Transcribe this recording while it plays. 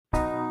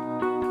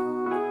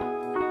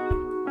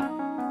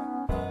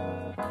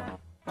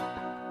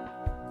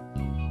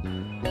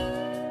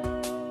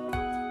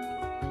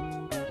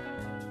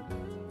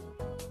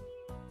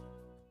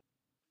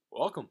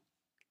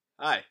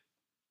Hi.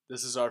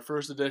 This is our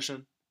first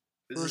edition,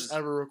 This first is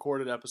ever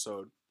recorded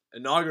episode.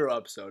 inaugural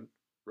episode.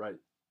 Right.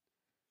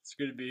 It's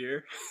good to be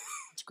here.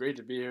 It's great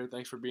to be here.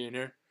 Thanks for being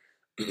here.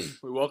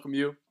 We welcome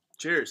you.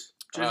 Cheers.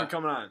 Cheers for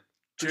coming on.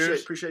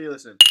 Cheers. Appreciate you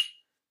listening.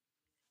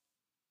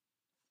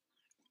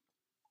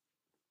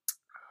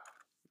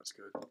 That's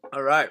good.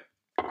 All right.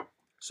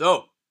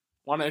 So,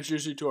 Want to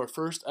introduce you to our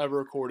first ever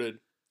recorded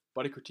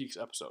Buddy Critiques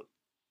episode.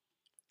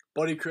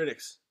 Buddy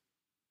Critics.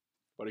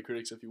 Buddy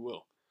Critiques, if you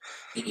will.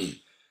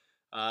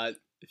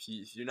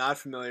 If you're not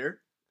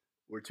familiar,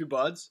 we're two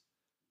buds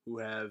who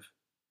have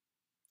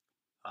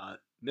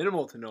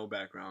minimal to no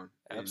background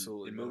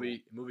Absolutely in minimal.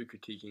 movie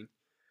critiquing.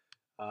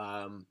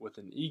 With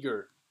an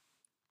eager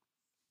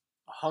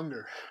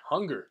Hunger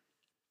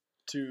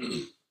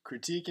to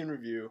critique and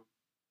review.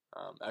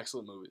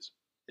 excellent movies.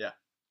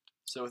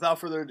 So, without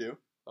further ado,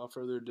 Without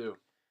further ado,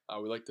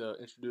 we'd like to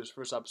introduce the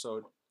first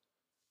episode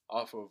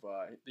off of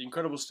The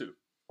Incredibles 2.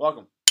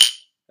 welcome.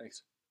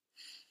 Thanks.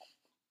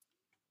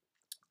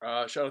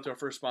 Shout out to our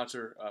first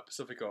sponsor,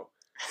 Pacifico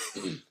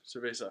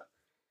Cerveza.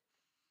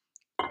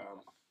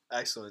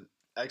 Excellent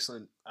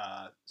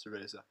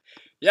cerveza.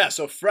 Yeah,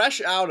 so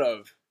fresh out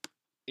of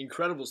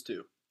Incredibles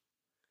 2.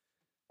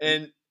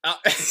 And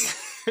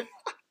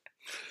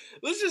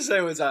let's just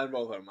say what's on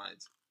both our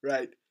minds,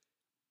 right?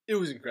 It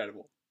was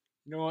incredible.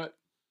 You know what?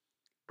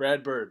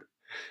 Brad Bird,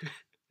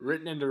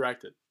 written and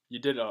directed. You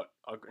did an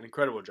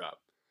incredible job.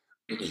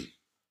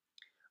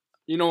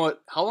 You know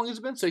what? How long has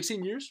it been?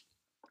 16 years?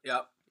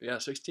 Yep. Yeah,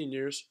 16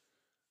 years.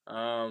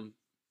 Kind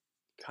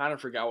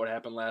of forgot what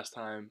happened last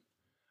time.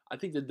 I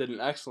think they did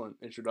an excellent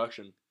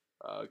introduction.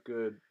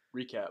 Good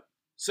recap.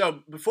 So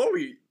before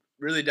we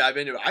really dive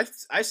into it,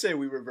 I say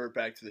we revert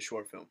back to the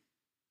short film.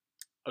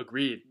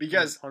 Agreed.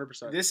 Because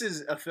 100%. This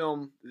is a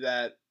film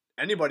that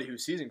anybody who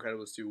sees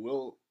Incredibles 2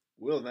 will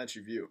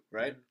eventually view,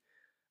 right?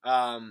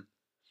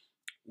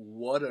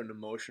 What an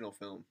emotional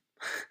film.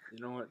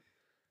 You know what?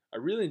 I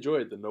really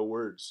enjoyed the no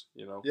words,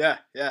 you know? Yeah.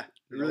 It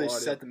No really audio.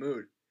 set the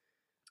mood.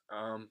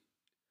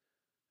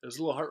 It was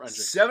a little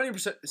heart-wrenching.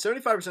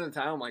 75% of the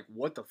time, I'm like,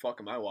 what the fuck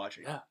am I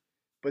watching? Yeah.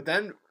 But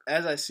then,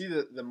 as I see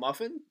the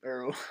muffin,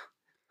 or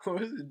what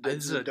was it?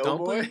 This is a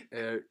doughboy?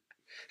 dumpling?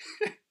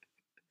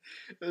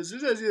 As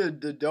soon as I see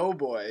the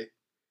doughboy,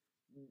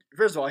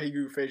 first of all, he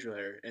grew facial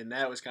hair, and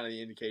that was kind of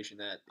the indication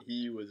that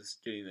he was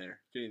getting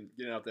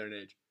up there in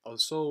age. I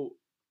was so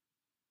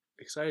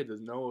excited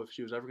to know if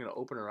she was ever going to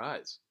open her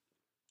eyes.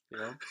 You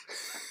know?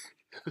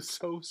 It was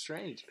so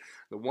strange.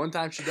 The one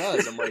time she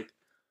does, I'm like,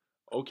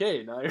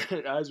 okay, now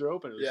your eyes are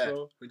open. It was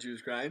so, When she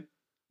was crying?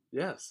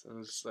 yes. It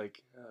was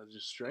like,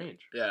 just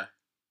strange. Yeah.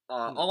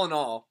 All in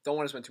all, don't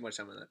want to spend too much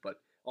time on that, but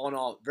all in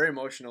all, very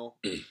emotional.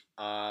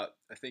 I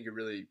think it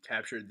really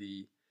captured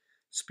the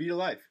speed of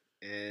life,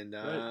 and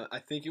Right. I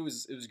think it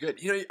was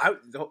good. You know,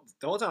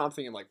 the whole time I'm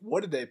thinking, like,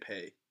 what did they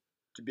pay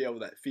to be able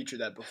to feature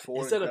that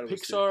before? Is that a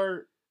Incredibles 2? Pixar?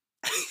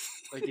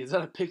 Like, is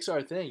that a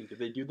Pixar thing? Did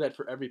they do that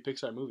for every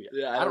Pixar movie?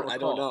 Yeah, I don't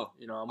recall. know.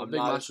 You know, I'm a I'm big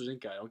not- Monsters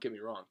Inc. guy. Don't get me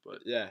wrong, but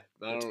Yeah,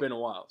 it's been a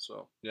while.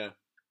 So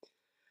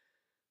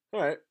all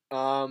right.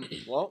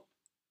 Well,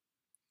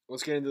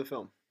 let's get into the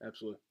film.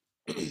 absolutely.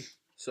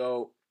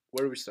 So,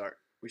 where do we start?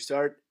 We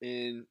start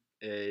in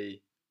a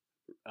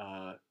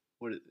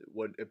what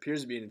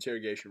appears to be an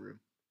interrogation room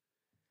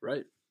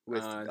Right.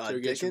 with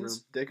Interrogation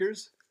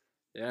Dickers.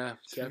 Yeah.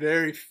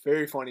 Very,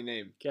 very funny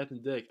name.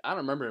 Captain Dick. I don't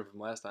remember him from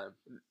last time,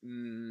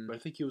 Mm, but I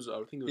think he was. I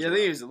think he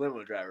around. was a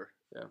limo driver.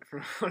 Yeah.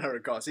 From what I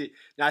recall. See,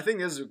 now I think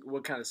this is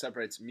what kind of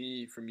separates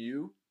me from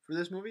you for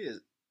this movie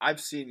is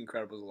I've seen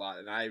Incredibles a lot,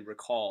 and I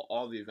recall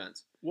all the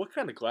events. What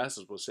kind of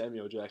glasses was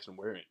Samuel Jackson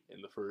wearing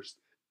in the first?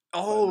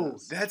 Oh,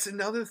 minutes. that's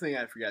another thing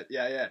I forgot.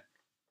 Yeah.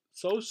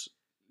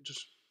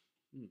 Just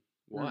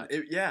why?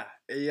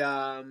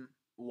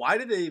 Why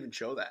did they even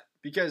show that?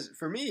 Because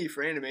for me,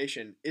 for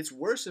animation, it's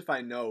worse if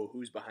I know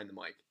who's behind the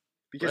mic.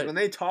 Because Right. when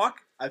they talk,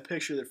 I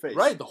picture their face.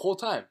 Right, the whole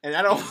time. And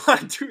I don't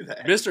want to do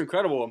that. Mr.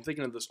 Incredible, I'm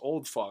thinking of this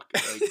old fuck,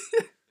 like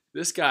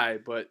this guy.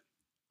 But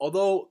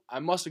although I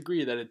must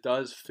agree that it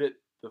does fit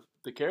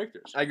the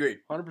characters, I agree.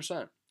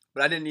 100%.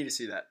 But I didn't need to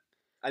see that.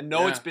 I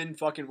know it's Yeah. been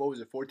fucking,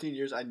 14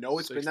 years? I know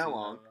it's been that 16,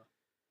 long. I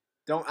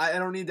don't know. I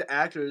don't need the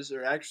actors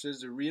or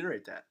actresses to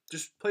reiterate that.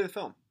 Just play the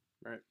film.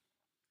 Right.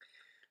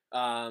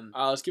 Um,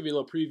 Let's give you a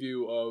little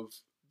preview of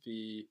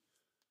the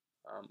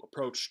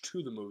approach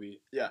to the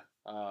movie. Yeah.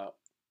 A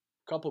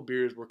couple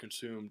beers were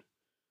consumed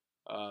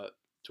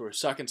to our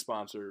second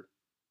sponsor,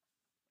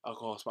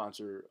 alcohol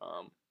sponsor,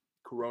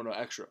 Corona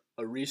Extra.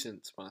 a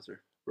recent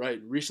sponsor.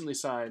 Right, recently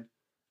signed.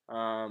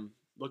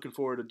 Looking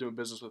forward to doing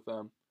business with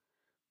them.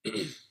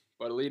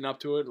 But leading up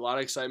to it, a lot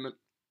of excitement.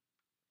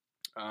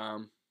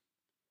 And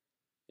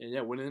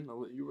yeah, went in.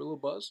 You were a little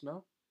buzzed,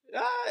 no?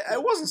 I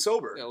wasn't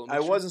sober. Yeah, a little I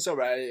mixture. wasn't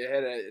sober. I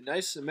had a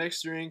nice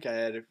mixed drink. I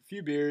had a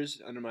few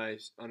beers under me.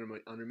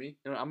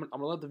 You know, I'm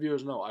gonna let the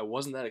viewers know I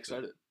wasn't that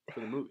excited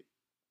for the movie.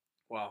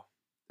 Wow,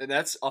 and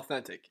that's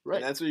authentic. Right.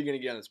 And that's what you're gonna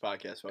get on this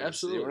podcast. Folks.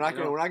 Absolutely. We're not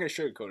You know- gonna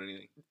sugarcoat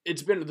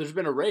anything. There's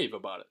been a rave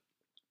about it.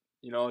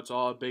 You know, it's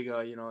all a big,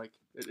 like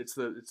It's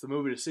the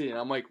movie to see, and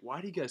I'm like,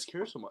 why do you guys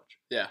care so much?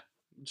 Yeah.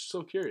 I'm just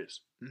so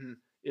curious. Mm-hmm.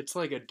 It's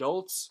like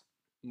adults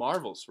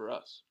Marvels for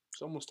us.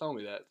 Someone's telling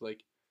me that.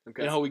 Like,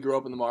 Okay. you know how we grew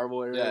up in the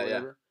Marvel area or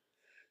whatever?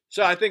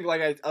 So I think,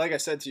 like I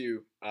said to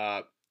you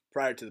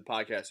prior to the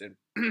podcast and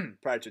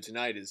prior to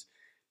tonight, is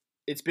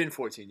it's been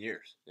 14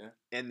 years. Yeah.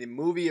 And the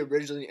movie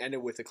originally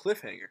ended with a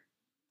cliffhanger,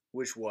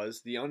 which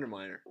was The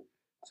Underminer.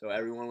 So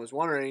everyone was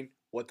wondering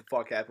what the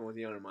fuck happened with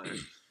The Underminer.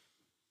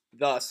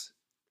 Thus,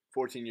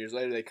 14 years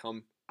later, they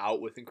come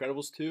out with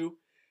Incredibles 2.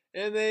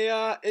 And they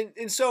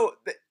so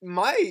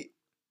I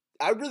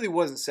really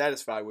wasn't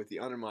satisfied with the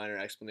Underminer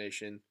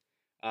explanation.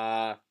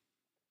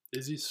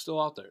 Is he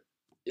still out there?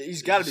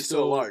 He's got to be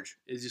still large.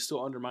 Is he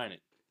still undermining?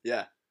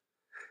 Yeah.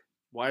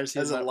 Why is he?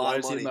 That's Why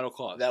is he in metal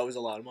claws? That was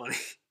a lot of money.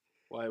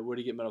 Why? Where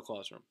did he get metal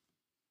claws from?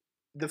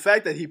 The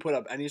fact that he put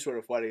up any sort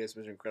of fight against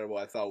Mr. Incredible,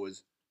 I thought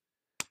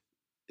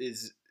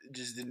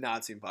just did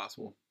not seem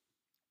possible.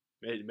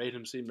 Made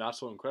him seem not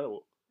so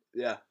incredible.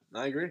 Yeah,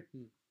 I agree.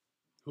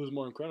 Who's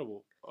more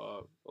incredible,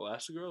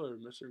 Elastigirl or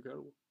Mr.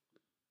 Incredible?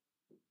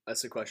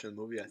 That's the question of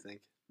the movie, I think.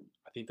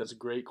 I think that's a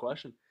great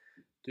question.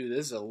 Dude,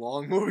 this is a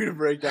long movie to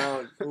break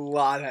down. A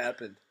lot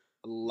happened.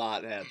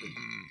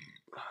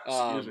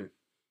 Excuse me.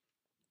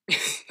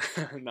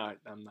 I'm not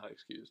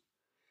excused.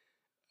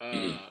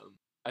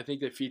 I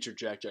think they featured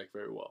Jack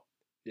very well.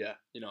 Yeah.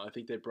 You know, I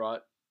think they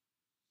brought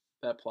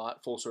that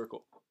plot full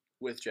circle.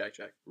 With Jack.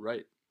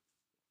 Right.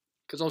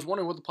 Because I was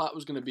wondering what the plot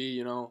was going to be,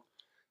 you know.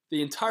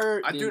 The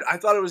entire... I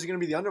thought it was going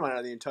to be the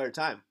Underminer the entire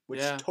time.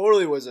 Which yeah.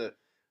 totally was a...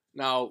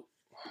 Now,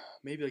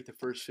 maybe like the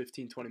first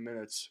 15, 20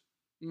 minutes.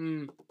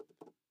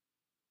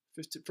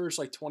 First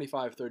like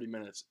 25, 30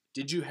 minutes.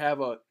 Did you have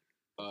a...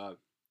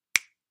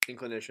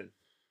 inclination.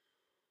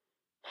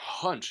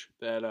 Hunch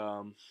that...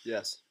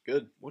 yes.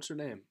 Good. What's her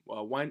name?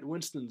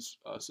 Winston's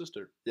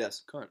sister.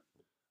 Yes. Cunt.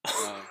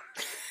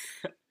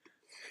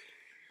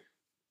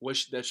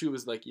 That she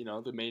was like, you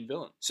know, the main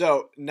villain.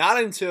 So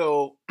not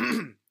until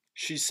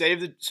she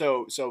saved the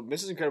so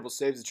Mrs. Incredible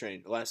saves the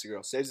train,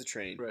 Elastigirl saves the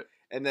train, right?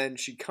 And then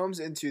she comes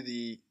into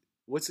the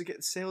what's the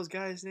sales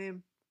guy's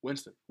name?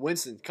 Winston.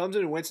 Winston comes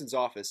into Winston's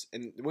office,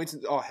 and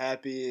Winston's all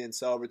happy and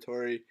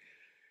celebratory.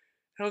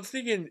 And I was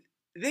thinking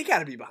they got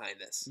to be behind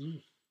this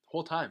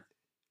whole time.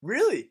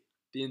 Really?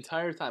 The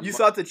entire time. You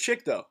thought the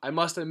chick though? I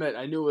must admit,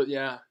 I knew it.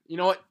 Yeah. You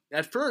know what?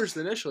 At first,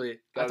 initially,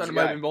 I thought it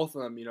might have been both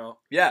of them. You know.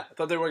 Yeah, I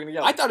thought they were working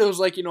together. I thought it was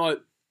like, you know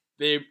what,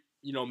 they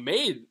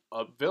made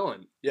a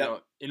villain. Yeah. You know,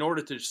 in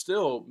order to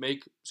still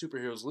make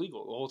superheroes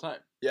legal the whole time.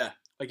 Yeah.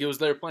 Like it was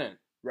their plan.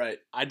 Right.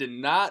 I did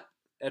not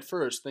at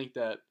first think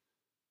that.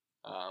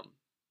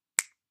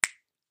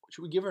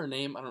 Should we give her a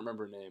name? I don't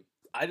remember her name.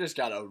 I just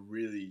got a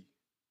really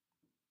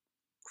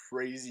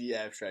crazy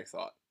abstract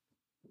thought.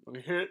 Let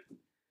me hear it.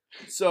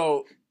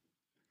 So,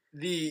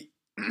 the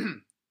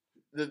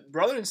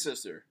brother and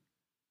sister,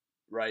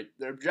 right?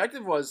 Their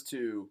objective was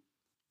to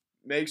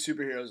make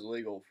superheroes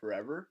illegal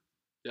forever.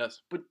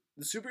 Yes. But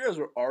the superheroes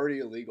were already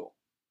illegal.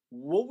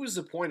 What was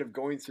the point of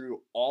going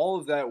through all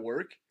of that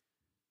work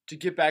to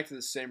get back to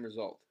the same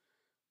result?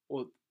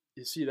 Well,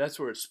 you see, that's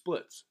where it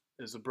splits,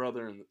 is the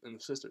brother and the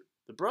sister.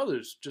 The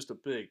brother's just a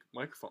big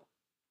microphone.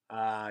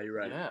 Ah, you're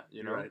right. Yeah,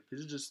 you know, right.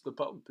 He's just the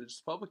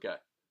public guy.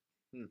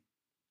 A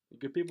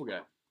good people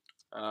guy.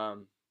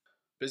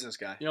 Business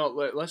guy. You know,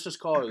 let's just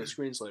call her the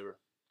screenslaver,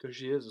 because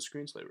she is a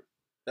screenslaver.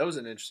 That was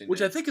an interesting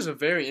Which name. I think is a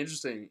very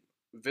interesting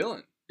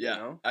villain. Yeah,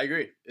 you know? I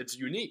agree. It's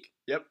unique.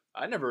 Yep.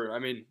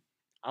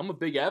 I'm a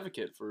big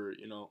advocate for,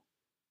 you know,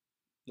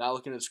 not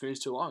looking at screens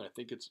too long. I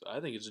think it's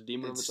a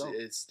demon of its own.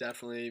 It's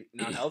definitely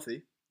not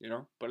healthy. You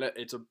know, but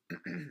it's a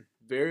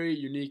very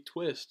unique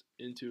twist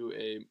into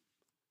a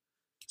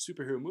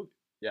superhero movie.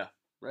 Yeah.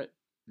 Right.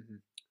 Mm-hmm.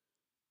 It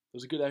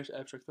was a good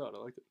abstract thought. I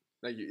liked it.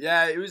 Thank you.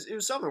 Yeah, it was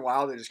something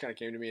wild that just kind of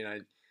came to me, and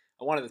I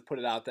wanted to put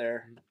it out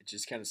there. It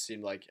just kind of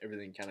seemed like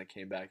everything kind of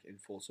came back in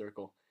full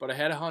circle. But I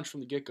had a hunch from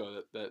the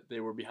get-go that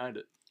they were behind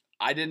it.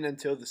 I didn't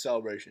until the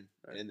celebration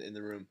in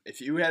the room.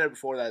 If you had it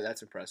before that,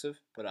 that's impressive.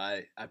 But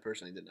I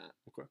personally did not.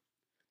 Okay.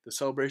 The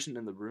celebration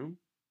in the room?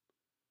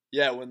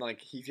 Yeah, when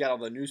like he's got all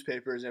the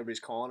newspapers and everybody's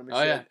calling him and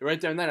shit. Yeah,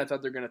 right there and then I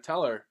thought they were gonna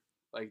tell her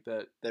like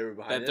that they were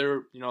behind it.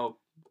 They're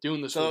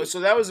doing this. So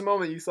that was the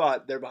moment you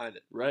thought they're behind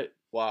it. Right.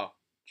 Wow.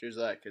 Cheers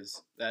to that,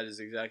 because that is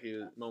exactly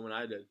the moment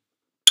I did.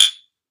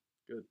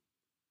 Good.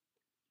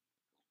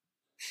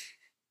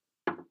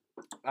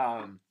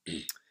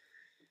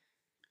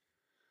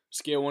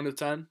 Scale 1 to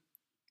 10.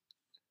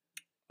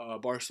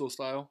 Barstool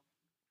style.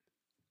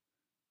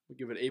 We'll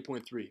give it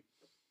 8.3.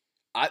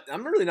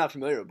 I'm really not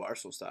familiar with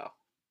Barstool style.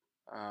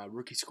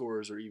 Rookie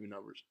scores are even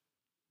numbers.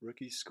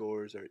 Rookie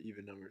scores are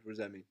even numbers. What does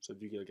that mean? So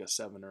if you get like a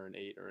 7 or an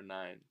 8 or a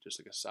 9, just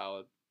like a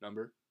solid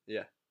number.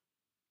 Yeah.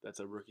 That's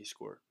a rookie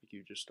score. Like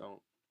you just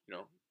don't, you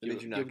know,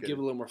 give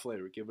a little more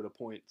flavor. Give it a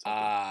point.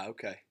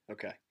 Okay.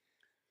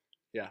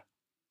 Yeah.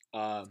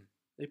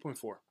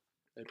 8.4.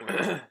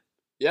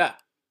 Yeah.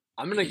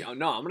 I'm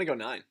gonna go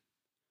 9.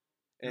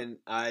 And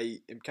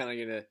I am kind of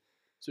gonna.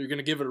 So you're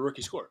gonna give it a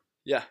rookie score?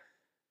 Yeah.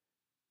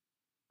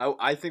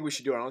 I think we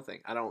should do our own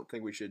thing. I don't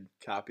think we should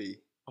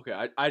copy.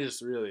 Okay, I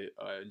just really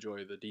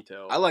enjoy the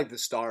detail. I like the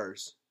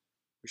stars.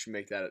 We should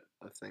make that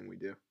a thing we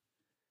do.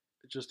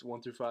 Just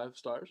 1 through 5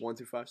 stars. 1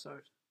 through 5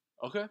 stars.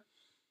 Okay.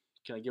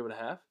 Can I give it a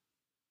half?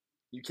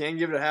 You can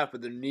give it a half,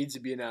 but there needs to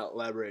be an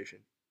elaboration.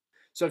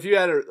 So if you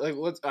had a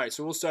all right.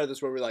 So we'll start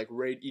this where we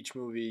rate each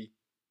movie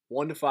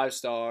 1 to 5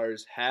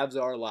 stars. Halves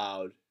are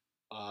allowed,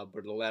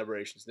 but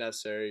elaboration is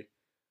necessary.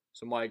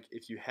 So Mike,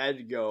 if you had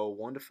to go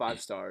 1 to 5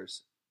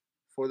 stars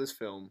for this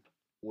film,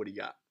 what do you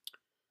got?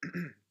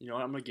 You know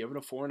what? I'm gonna give it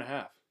a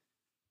 4.5.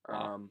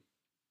 Wow.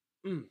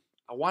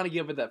 I want to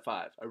give it that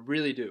 5. I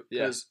really do.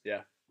 Yes.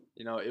 Yeah.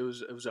 You know, it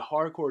was a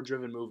hardcore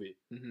driven movie,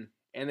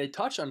 and they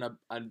touch on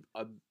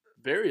a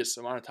various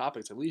amount of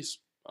topics, at least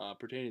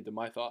pertaining to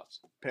my thoughts.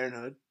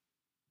 Parenthood.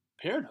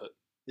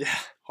 Yeah.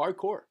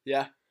 Hardcore.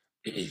 Yeah.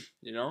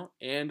 You know,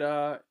 and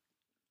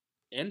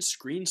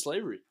screen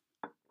slavery.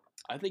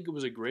 I think it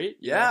was a great.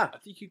 Yeah. I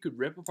think you could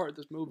rip apart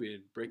this movie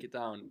and break it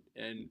down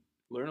and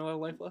learn a lot of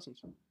life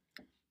lessons,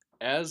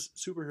 as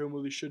superhero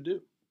movies should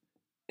do.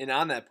 And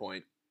on that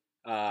point,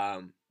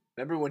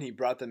 remember when he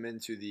brought them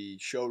into the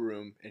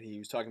showroom and he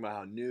was talking about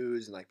how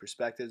news and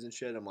perspectives and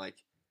shit? I'm like,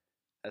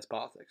 that's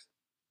politics.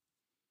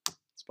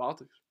 It's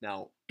politics.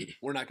 Now,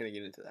 we're not going to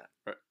get into that.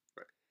 Right.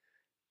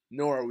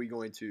 Nor are we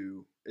going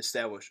to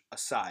establish a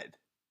side.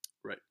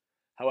 Right.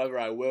 However,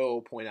 I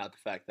will point out the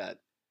fact that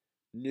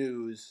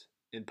news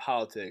and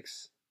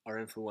politics are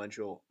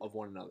influential of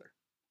one another.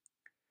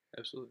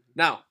 Absolutely.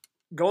 Now,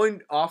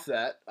 going off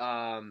that,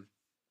 I'm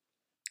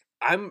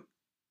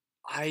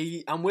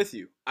with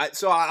you.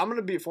 So I'm going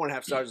to be at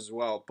 4.5 stars as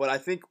well. But I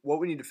think what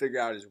we need to figure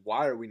out is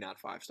why are we not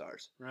 5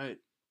 stars? Right.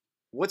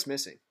 What's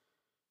missing?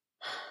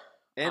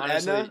 And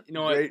honestly, Edna, you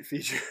know great what?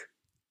 feature.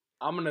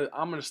 I'm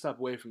gonna step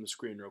away from the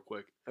screen real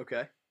quick.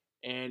 Okay.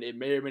 And it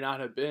may or may not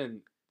have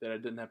been that I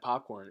didn't have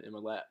popcorn in my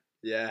lap.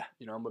 Yeah.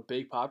 You know, I'm a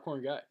big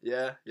popcorn guy.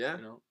 Yeah. You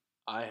know,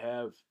 I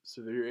have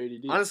severe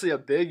ADD. Honestly, a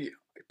big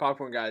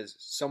popcorn guy is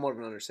somewhat of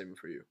an understatement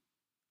for you.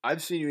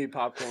 I've seen you eat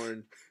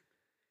popcorn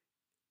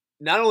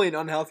not only in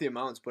unhealthy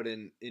amounts, but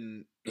in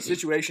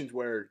situations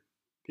where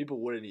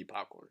people wouldn't eat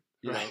popcorn.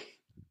 You know,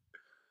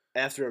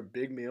 after a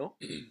big meal,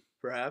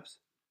 perhaps.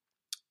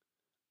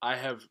 I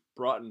have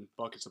brought in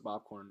buckets of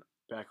popcorn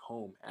back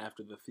home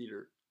after the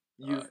theater.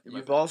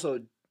 You've also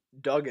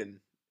dug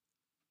in,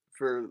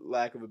 for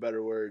lack of a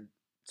better word,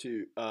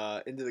 to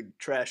into the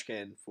trash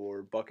can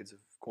for buckets of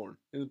corn.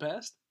 In the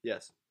past?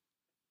 Yes.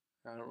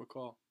 I don't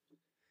recall.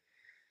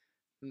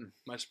 Am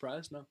I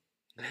surprised? No.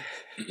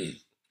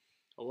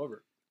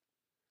 However,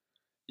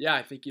 yeah,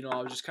 I think,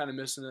 I was just kind of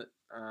missing it.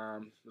 I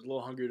was a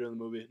little hungry during the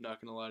movie,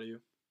 not going to lie to you.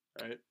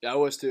 Right? Yeah, I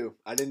was too.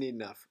 I didn't eat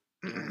enough.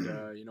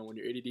 And when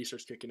your ADD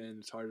starts kicking in,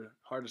 it's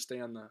hard to stay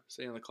on the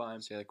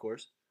climb. Stay on the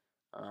course.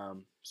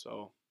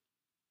 So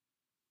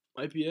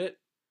might be it.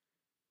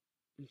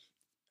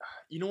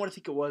 You know what I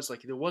think it was?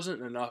 There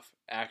wasn't enough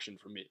action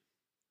for me.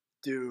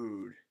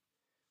 Dude,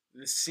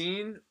 the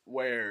scene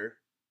where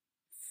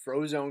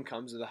Frozone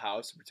comes to the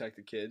house to protect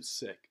the kids,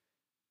 sick.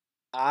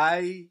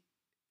 I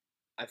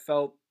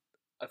felt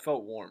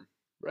warm.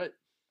 Right.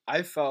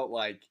 I felt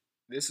like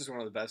this is one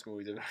of the best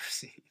movies I've ever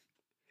seen.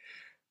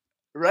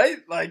 Right?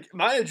 My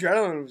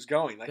adrenaline was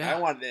going. Yeah. I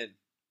wanted in.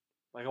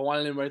 I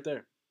wanted in right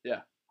there.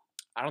 Yeah.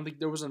 I don't think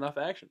there was enough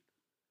action.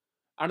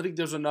 I don't think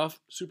there's enough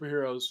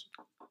superheroes,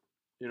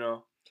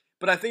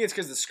 But I think it's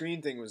because the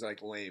screen thing was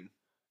lame.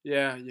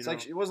 Yeah,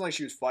 it wasn't like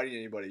she was fighting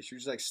anybody. She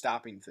was just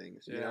stopping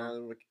things. You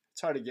know,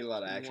 it's hard to get a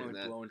lot of action in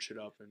that. Blowing shit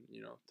up and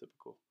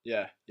typical.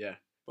 Yeah.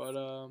 But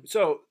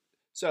so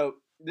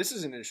this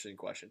is an interesting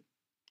question.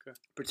 Okay.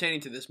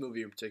 Pertaining to this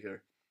movie in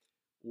particular,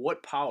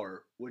 what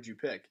power would you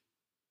pick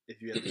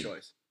if you had the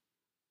choice?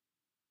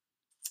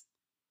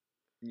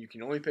 You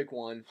can only pick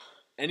one.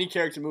 Any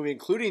character movie,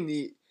 including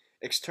the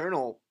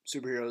external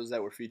superheroes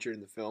that were featured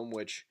in the film,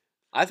 which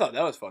I thought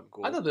that was fucking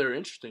cool. I thought they were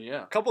interesting,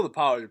 yeah. A couple of the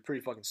powers are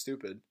pretty fucking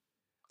stupid.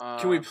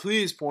 Can we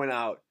please point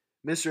out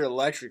Mr.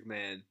 Electric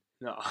Man?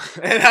 No.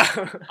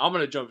 I'm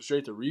going to jump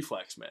straight to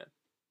Reflex Man.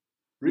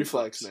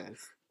 Reflex Man.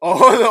 Oh,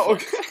 no,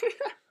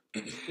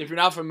 okay. If you're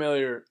not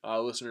familiar,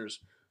 listeners,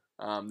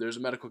 there's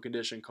a medical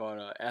condition called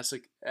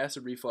acid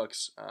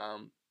reflux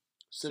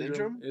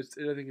syndrome. I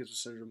think it's a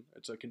syndrome.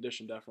 It's a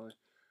condition, definitely,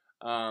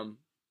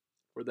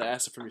 where the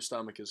acid from your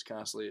stomach is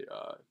constantly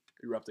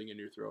erupting in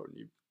your throat, and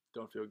you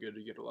don't feel good.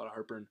 You get a lot of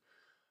heartburn.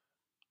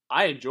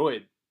 I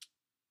enjoyed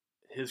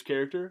his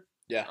character.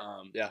 Yeah.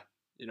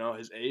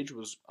 His age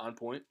was on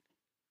point.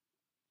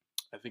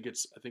 I think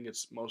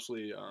it's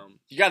mostly.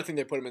 You got to think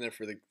they put him in there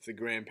for the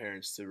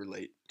grandparents to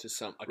relate to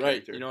a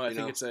character. I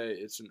think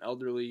it's an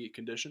elderly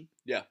condition.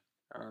 Yeah.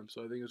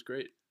 So I think it's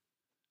great.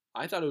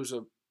 I thought it was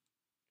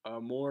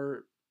a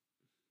more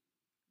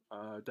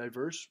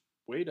diverse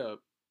way to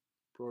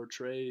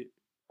portray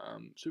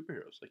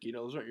superheroes.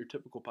 Those aren't your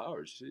typical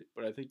powers, you see,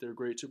 but I think they're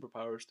great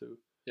superpowers too.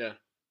 Yeah.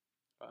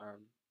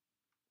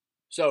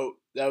 So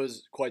that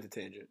was quite the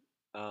tangent.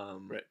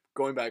 Right.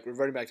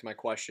 Reverting back to my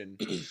question.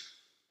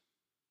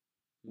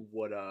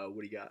 What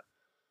do you got?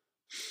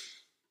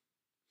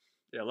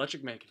 Yeah,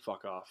 Electric Man can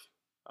fuck off.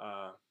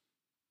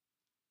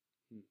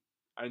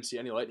 I didn't see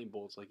any lightning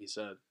bolts, like he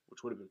said,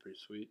 which would have been pretty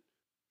sweet.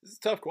 This is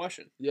a tough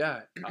question.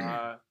 Yeah,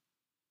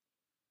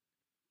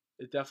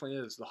 it definitely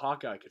is. The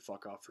Hawkeye could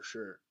fuck off for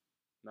sure.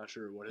 Not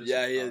sure what his.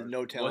 Yeah, he has superpowers-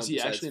 no talent Was he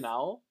besides- actually an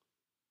owl?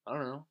 I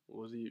don't know.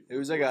 Was he? It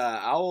was like a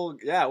owl.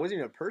 Yeah, it wasn't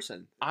even a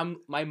person.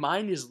 My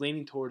mind is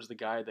leaning towards the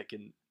guy that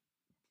can.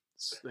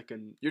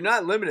 You're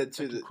not limited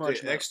to I can the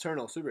crunch 'em up.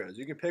 external superheroes.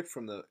 You can pick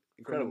from the from the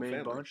Incredible main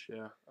Family. bunch.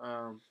 Yeah.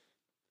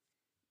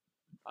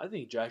 I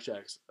think Jack's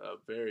a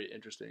very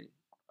interesting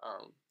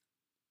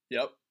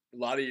Yep, a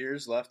lot of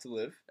years left to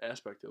live.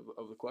 aspect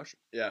of the question.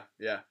 Yeah,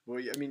 yeah. Well,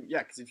 I mean,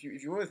 yeah, because if you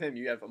went with him,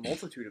 you have a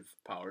multitude of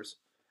powers,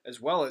 as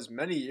well as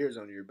many years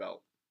under your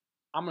belt.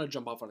 I'm gonna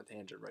jump off on a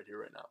tangent right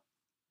here, right now.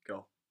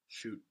 Go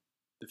shoot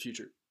The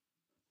future,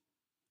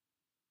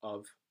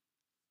 of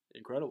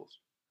Incredibles.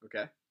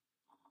 okay.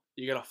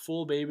 You got a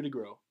full baby to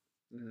grow.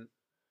 Mhm.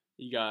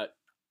 You got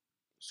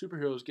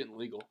superheroes getting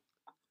legal.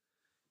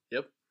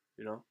 Yep.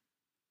 You know,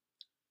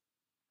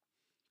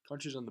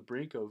 countries on the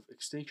brink of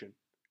extinction.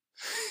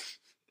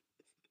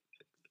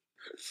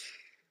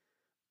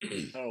 I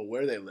don't know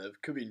where they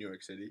live. Could be New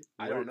York City.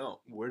 I don't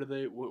know. Where do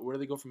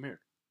they go from here?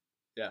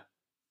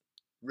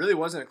 Really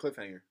wasn't a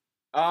cliffhanger.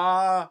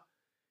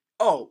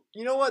 Oh,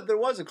 you know what? There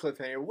was a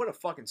cliffhanger. What a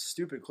fucking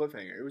stupid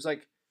cliffhanger. It was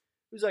like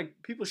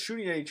people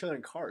shooting at each other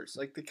in cars.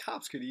 Like the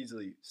cops could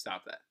easily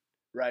stop that,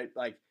 right?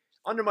 Like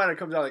Underminer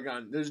comes out of the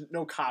gun. There's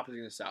no cop is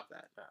gonna stop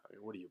that. I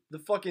mean, what are you? The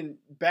fucking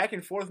back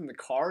and forth in the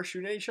car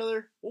shooting at each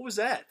other. What was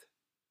that?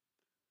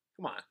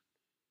 Come on.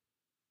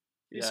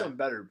 He's Yeah. something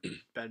better,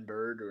 Ben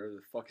Bird or whatever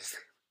the fuck is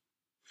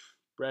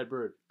Brad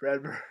Bird.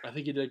 Brad Bird. I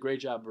think he did a great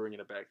job bringing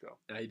it back though.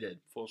 Yeah, he did.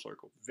 Full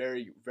circle.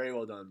 Very, very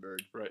well done,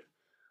 Bird. Right.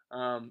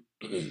 I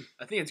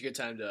think it's a good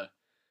time to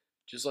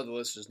just let the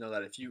listeners know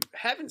that if you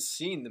haven't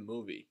seen the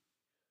movie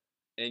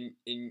and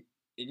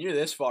you're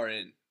this far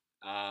in,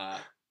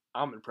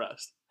 I'm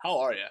impressed. how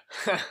are you?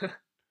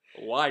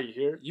 Why are you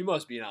here? You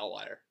must be an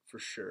outlier for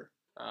sure.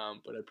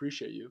 But I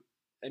appreciate you.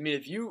 I mean,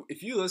 if you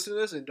listen to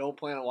this and don't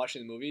plan on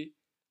watching the movie,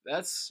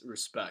 that's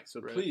respect.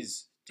 So Right.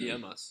 please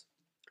DM us.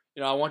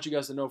 You know, I want you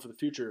guys to know for the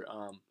future,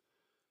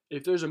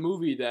 if there's a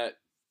movie that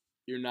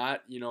you're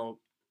not,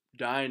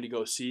 dying to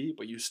go see,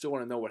 but you still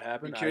want to know what I'm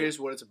happened, curious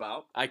what it's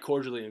about. I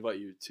cordially invite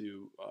you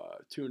to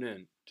tune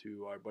in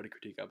to our Buddy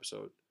Critique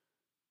episode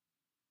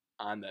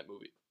on that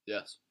movie.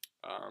 Yes,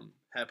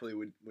 happily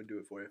would do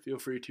it for you. Feel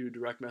free to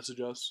direct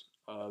message us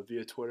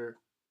via Twitter,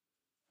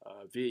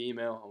 via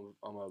email.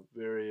 I'm a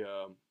very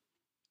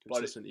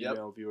consistent yep.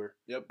 email viewer.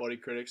 Yep,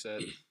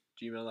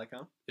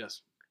 buddycritics@gmail.com.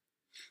 Yes.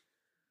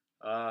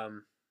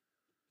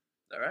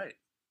 All right.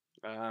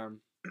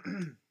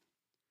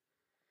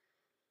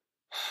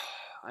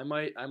 I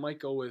might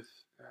go with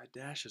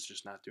Dash is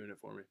just not doing it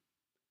for me.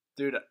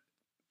 Dude,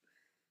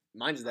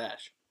 mine's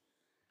Dash.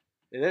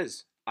 It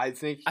is. I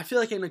think I feel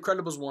like in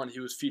Incredibles 1 he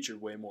was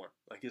featured way more.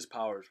 Like his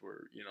powers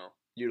were,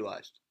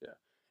 utilized.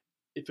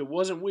 If it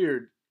wasn't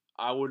weird,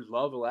 I would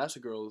love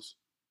Elastigirl's.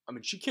 I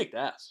mean, she kicked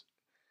ass.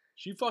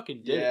 She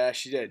fucking did. Yeah,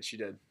 she did. She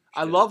did.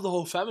 I love the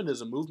whole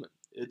feminism movement.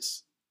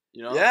 It's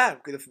Yeah,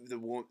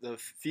 the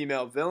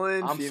female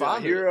villain, I'm female fond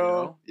of it,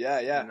 hero. Yeah.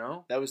 You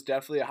know? That was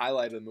definitely a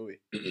highlight of the movie.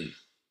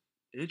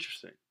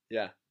 Interesting.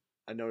 Yeah,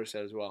 I noticed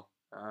that as well.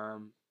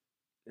 And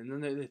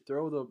then they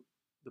throw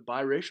the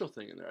biracial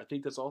thing in there. I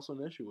think that's also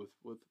an issue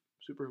with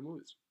superhero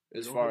movies. They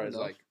As don't far have as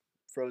enough. like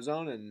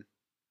Frozone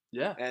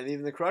Yeah, and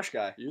even the Crush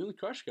guy. you're the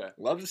Crush guy.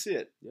 Love to see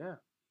it. Yeah,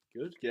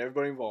 good, Get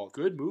everybody involved.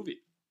 good movie.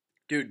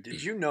 Dude,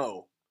 did you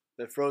know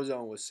that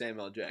Frozone was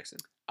Samuel L. Jackson?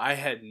 I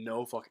had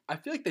no fucking. I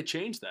feel like they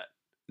changed that.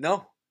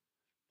 No,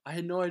 I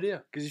had no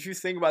idea, because if you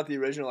think about the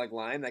original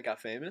line that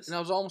got famous, and I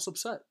was almost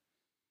upset.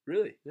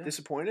 really Yeah.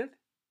 disappointed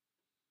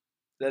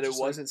that it Just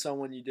like- wasn't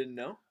someone you didn't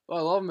know. Well,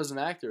 I love him as an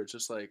actor. It's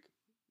just like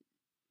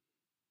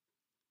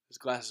his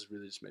glasses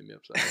really just made me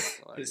upset. I'm not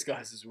gonna lie to His you.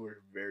 glasses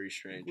were very Like,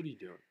 strange. what are you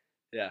doing?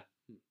 Yeah,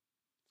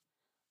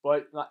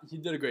 But he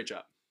did a great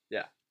job.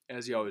 Yeah.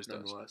 As he always does.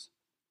 nonetheless.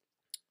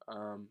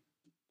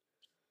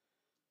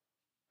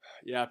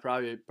 Yeah,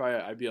 probably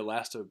I'd be a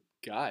Elasta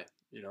guy.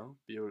 Be able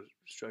to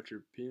stretch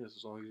your penis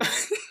as long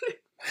as you want.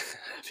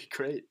 That'd be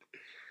great.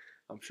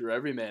 I'm sure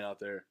every man out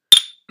there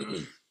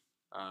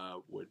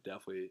would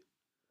definitely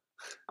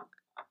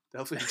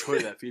enjoy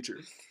that feature.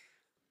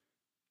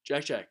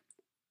 Jack.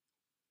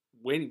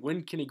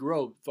 When can he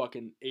grow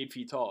fucking 8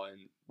 feet tall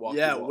and walk?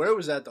 Yeah, through walls? where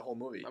was that the whole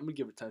movie? I'm gonna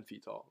give it 10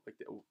 feet tall. Like,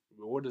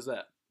 what is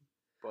that?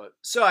 But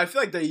So I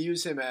feel like they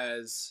use him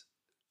as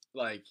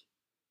like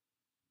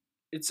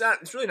it's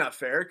really not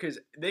fair because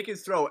they could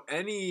throw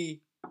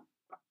any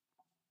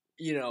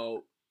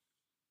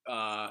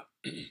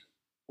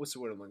what's the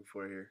word I'm looking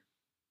for here?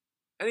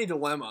 Any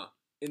dilemma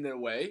in their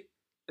way,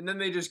 and then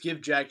they just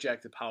give Jack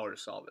the power to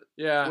solve it.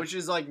 yeah, Which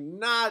is like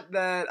not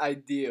that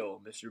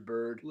ideal, Mr.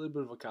 Bird. a little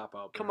bit of a cop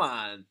out. Come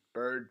on,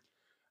 Bird.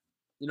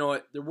 You know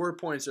what? There were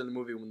points in the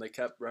movie when they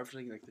kept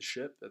referencing like the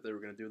ship that they were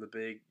gonna do the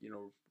big,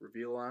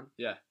 reveal on.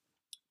 Yeah.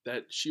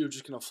 That she was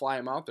just gonna fly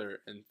him out there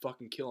and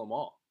fucking kill them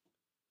all.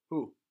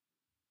 Who?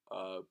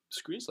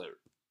 Screenslaver.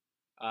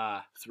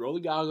 Ah, Throw the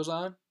goggles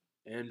on,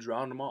 and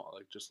drown them all.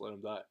 Like, just let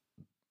them die.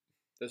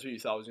 That's what you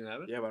thought was gonna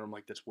happen? Yeah, but I'm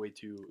like, that's way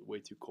too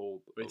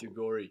cold. Way too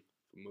gory.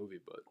 Movie,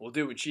 but well,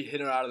 dude, when she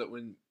hit her out of it,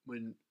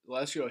 when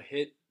Alessio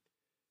hit,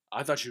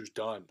 I thought she was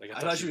done. Like, I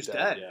thought she was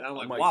dead. Yeah. And I'm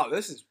like, wow,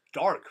 this is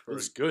dark for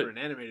this is good. for an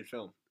animated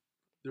film.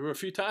 There were a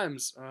few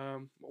times.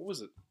 What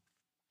was it?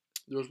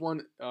 There was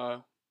one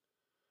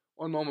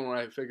moment when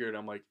I figured,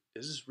 I'm like,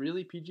 is this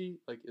really PG?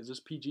 Like, is this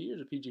PG or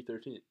is it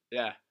PG-13?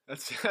 Yeah,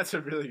 that's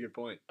a really good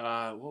point.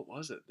 What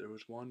was it? There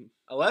was one.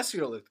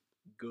 Alessio looked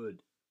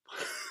good.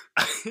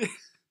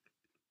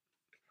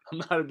 I'm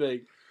not a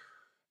big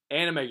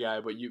anime guy,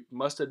 but you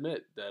must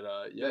admit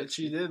that Yeah,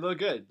 she did look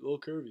good. A little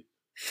curvy.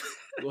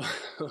 a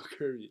little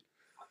curvy.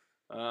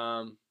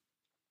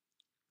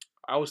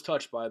 I was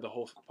touched by the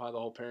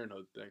whole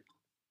parenthood thing.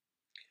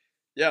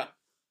 Yeah,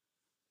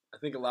 I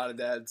think a lot of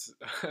dads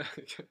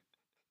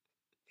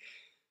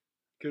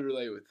could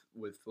relate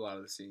with a lot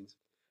of the scenes.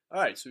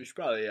 All right, so we should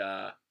probably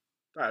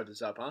wrap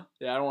this up, huh?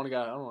 Yeah, I don't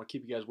want to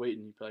keep you guys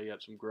waiting. You probably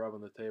got some grub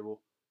on the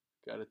table.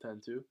 Got to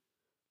tend to.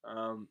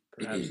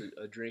 Perhaps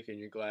a drink in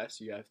your glass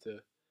you have to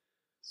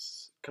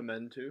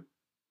commend to.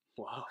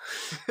 Wow,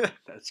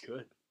 that's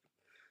good.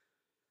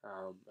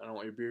 I don't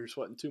want your beer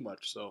sweating too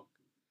much, so.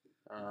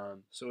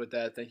 So with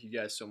that, thank you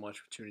guys so much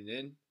for tuning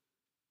in.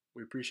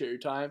 We appreciate your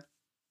time.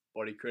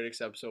 Buddy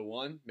Critics episode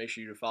 1. Make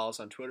sure you follow us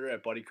on Twitter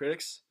at Buddy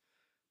Critics.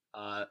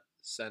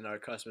 Send our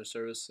customer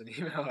service an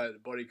email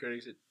at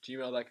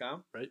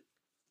buddycritics@gmail.com. Right.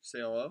 Say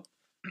hello.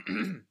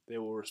 They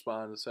will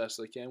respond as fast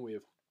as they can. We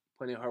have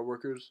plenty of hard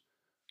workers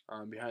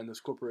behind this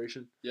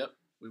corporation. Yep.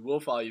 We will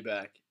follow you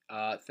back.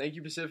 Thank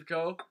you,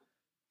 Pacifico.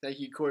 Thank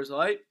you, Coors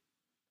Light.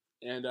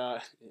 And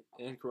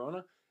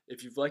Corona.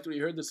 If you've liked what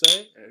you heard to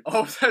say.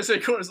 Oh, did I say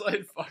Coors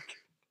Light? Fuck.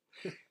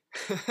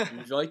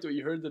 If you liked what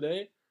you heard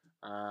today,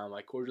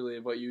 I cordially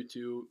invite you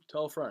to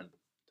tell a friend,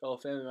 tell a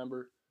family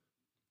member,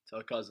 tell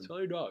a cousin, tell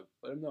your dog,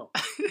 let them know.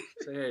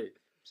 Say, hey,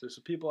 there's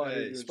some people out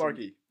here doing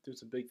Sparky, doing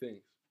some big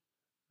things.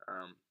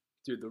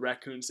 Dude, the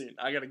raccoon scene,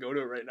 I gotta go to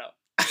it right now.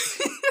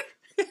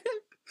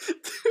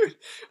 Dude,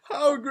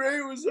 how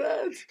great was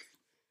that?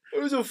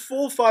 It was a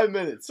full 5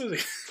 minutes. It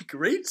was a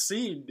great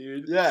scene,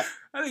 dude. Yeah.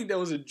 I think that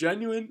was a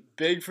genuine...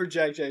 Big for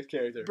Jack Jack's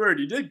character. Bird,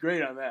 you did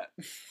great on that.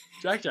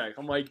 Jack,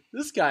 I'm like,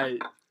 this guy...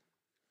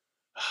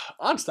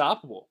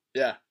 Unstoppable.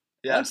 Yeah.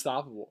 Yeah.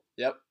 Unstoppable.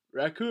 Yep.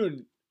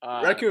 Raccoon...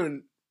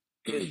 Raccoon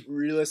is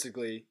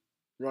realistically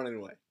running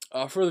away.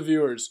 For the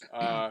viewers,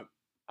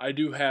 I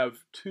do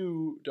have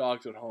 2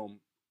 dogs at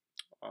home.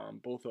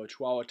 Both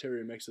Chihuahua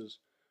Terrier mixes.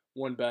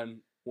 One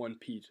Ben, one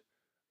Pete.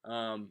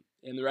 And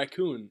the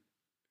raccoon...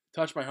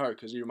 touched my heart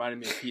because he reminded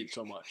me of Pete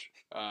so much.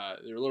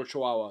 They're a little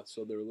Chihuahua,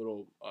 so they're a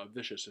little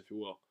vicious, if you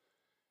will.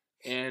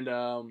 And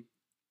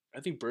I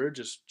think Bird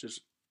just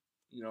hit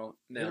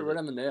it right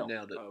on the nail.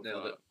 Nailed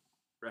it.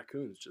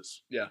 Raccoons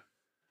just... Yeah.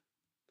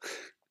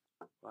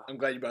 Wow. I'm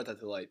glad you brought that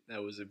to light.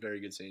 That was a very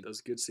good scene. That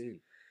was a good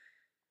scene.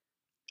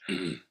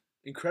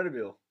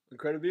 Incredible.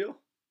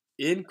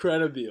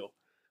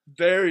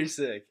 Very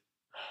sick.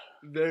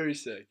 Very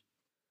sick.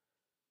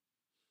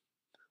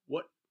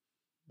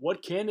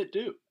 What can it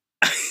do?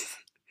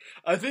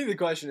 I think the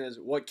question is,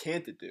 what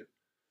can't it do?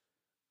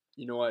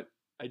 You know what?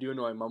 I do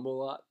know I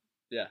mumble a lot.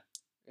 Yeah.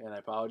 And I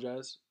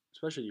apologize,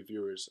 especially you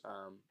viewers.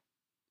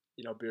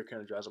 Beer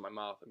kind of dries on my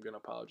mouth. I'm going to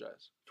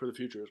apologize for the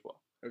future as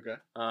well. Okay.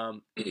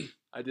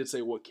 I did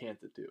say, what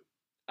can't it do?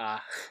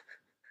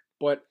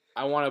 But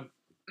I want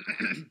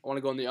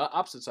to go on the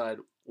opposite side.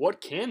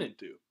 What can it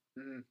do?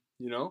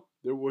 Mm-hmm.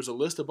 There was a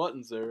list of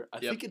buttons there. I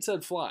think it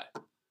said fly.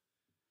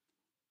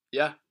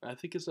 Yeah. I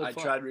think it said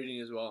fly. I tried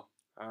reading as well.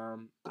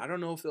 I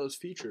don't know if that was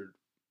featured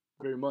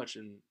very much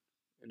in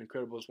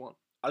Incredibles 1.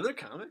 Are there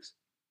comics?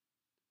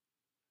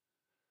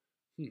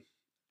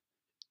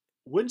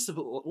 When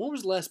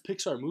was the last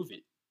Pixar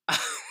movie?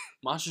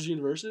 Monsters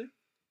University?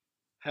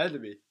 Had to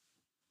be.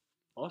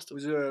 Must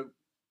was there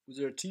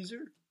a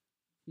teaser?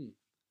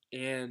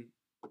 And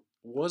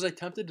was I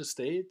tempted to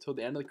stay till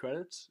the end of the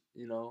credits?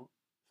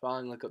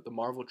 Following like the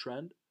Marvel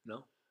trend?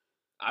 No,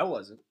 I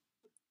wasn't.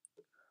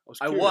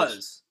 I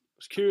was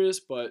curious,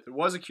 but there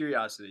was a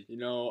curiosity.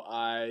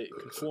 I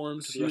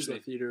conformed to the rest of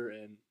the theater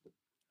and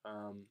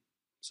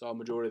saw a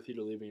majority of the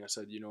theater leaving. I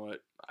said, you know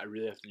what? I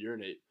really have to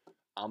urinate.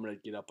 I'm gonna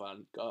get up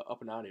and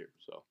out of here.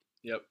 So.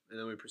 Yep, and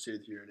then we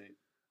proceeded to urinate.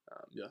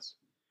 Yes.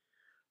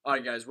 All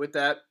right, guys. With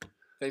that,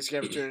 thanks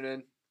again for tuning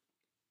in.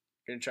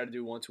 Gonna try to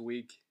do once a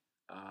week.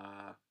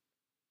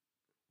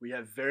 We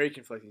have very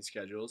conflicting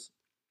schedules,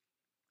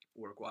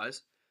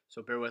 work-wise,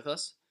 so bear with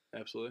us.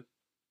 Absolutely.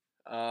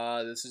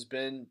 This has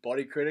been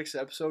Buddy Critics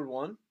episode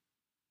 1,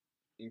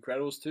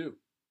 Incredibles 2.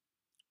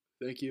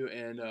 Thank you,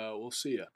 and we'll see ya.